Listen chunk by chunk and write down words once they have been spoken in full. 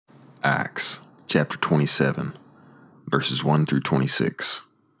Acts chapter 27, verses 1 through 26.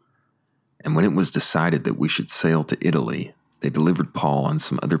 And when it was decided that we should sail to Italy, they delivered Paul and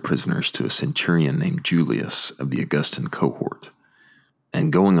some other prisoners to a centurion named Julius of the Augustan cohort.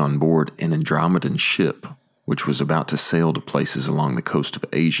 And going on board an Andromedan ship, which was about to sail to places along the coast of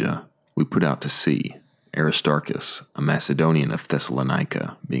Asia, we put out to sea, Aristarchus, a Macedonian of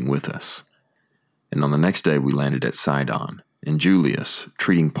Thessalonica, being with us. And on the next day we landed at Sidon, and Julius,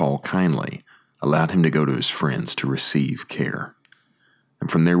 treating Paul kindly, allowed him to go to his friends to receive care. And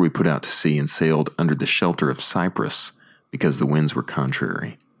from there we put out to sea and sailed under the shelter of Cyprus, because the winds were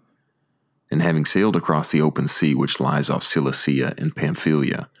contrary. And having sailed across the open sea which lies off Cilicia and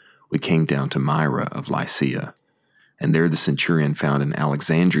Pamphylia, we came down to Myra of Lycia. And there the centurion found an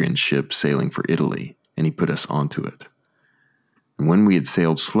Alexandrian ship sailing for Italy, and he put us onto it. And when we had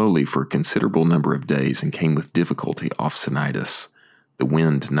sailed slowly for a considerable number of days and came with difficulty off Cnidus, the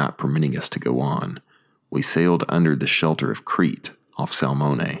wind not permitting us to go on, we sailed under the shelter of Crete off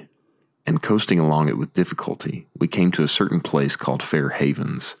Salmone. And coasting along it with difficulty, we came to a certain place called Fair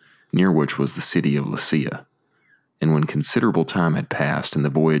Havens, near which was the city of Lasea. And when considerable time had passed and the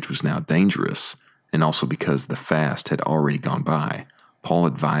voyage was now dangerous, and also because the fast had already gone by, Paul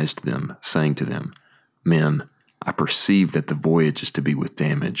advised them, saying to them, Men, I perceive that the voyage is to be with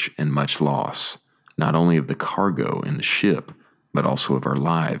damage and much loss, not only of the cargo and the ship, but also of our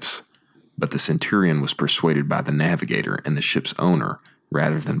lives. But the centurion was persuaded by the navigator and the ship's owner,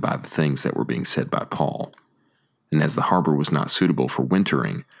 rather than by the things that were being said by Paul. And as the harbor was not suitable for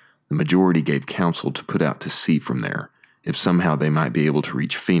wintering, the majority gave counsel to put out to sea from there, if somehow they might be able to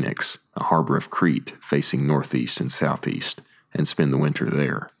reach Phoenix, a harbor of Crete facing northeast and southeast, and spend the winter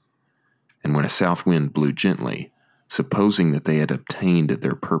there. And when a south wind blew gently, supposing that they had obtained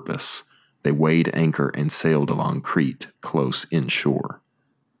their purpose, they weighed anchor and sailed along Crete close inshore.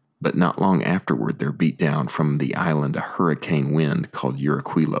 But not long afterward there beat down from the island a hurricane wind called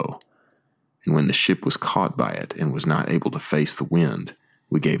Euraquilo. And when the ship was caught by it and was not able to face the wind,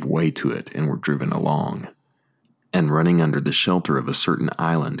 we gave way to it and were driven along. And running under the shelter of a certain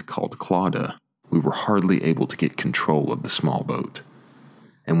island called Clauda, we were hardly able to get control of the small boat.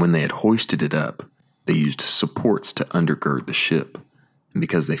 And when they had hoisted it up, they used supports to undergird the ship, and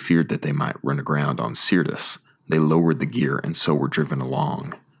because they feared that they might run aground on Syrtis, they lowered the gear and so were driven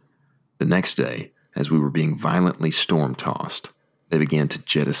along. The next day, as we were being violently storm-tossed, they began to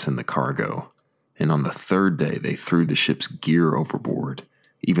jettison the cargo, and on the third day they threw the ship's gear overboard,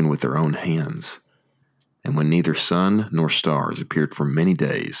 even with their own hands. And when neither sun nor stars appeared for many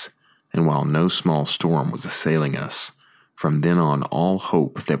days, and while no small storm was assailing us, from then on all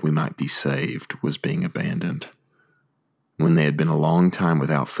hope that we might be saved was being abandoned. When they had been a long time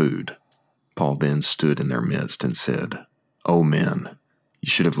without food, Paul then stood in their midst and said, O men, you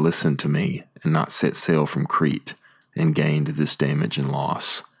should have listened to me and not set sail from Crete and gained this damage and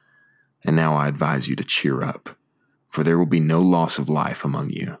loss. And now I advise you to cheer up, for there will be no loss of life among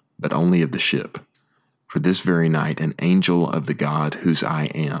you, but only of the ship. For this very night an angel of the God whose I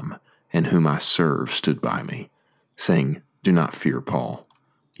am and whom I serve stood by me, saying, Do not fear, Paul.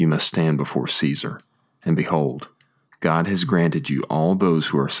 You must stand before Caesar. And behold, God has granted you all those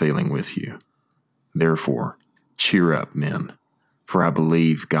who are sailing with you. Therefore, cheer up, men, for I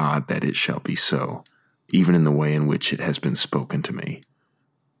believe God that it shall be so, even in the way in which it has been spoken to me.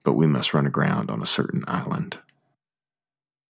 But we must run aground on a certain island.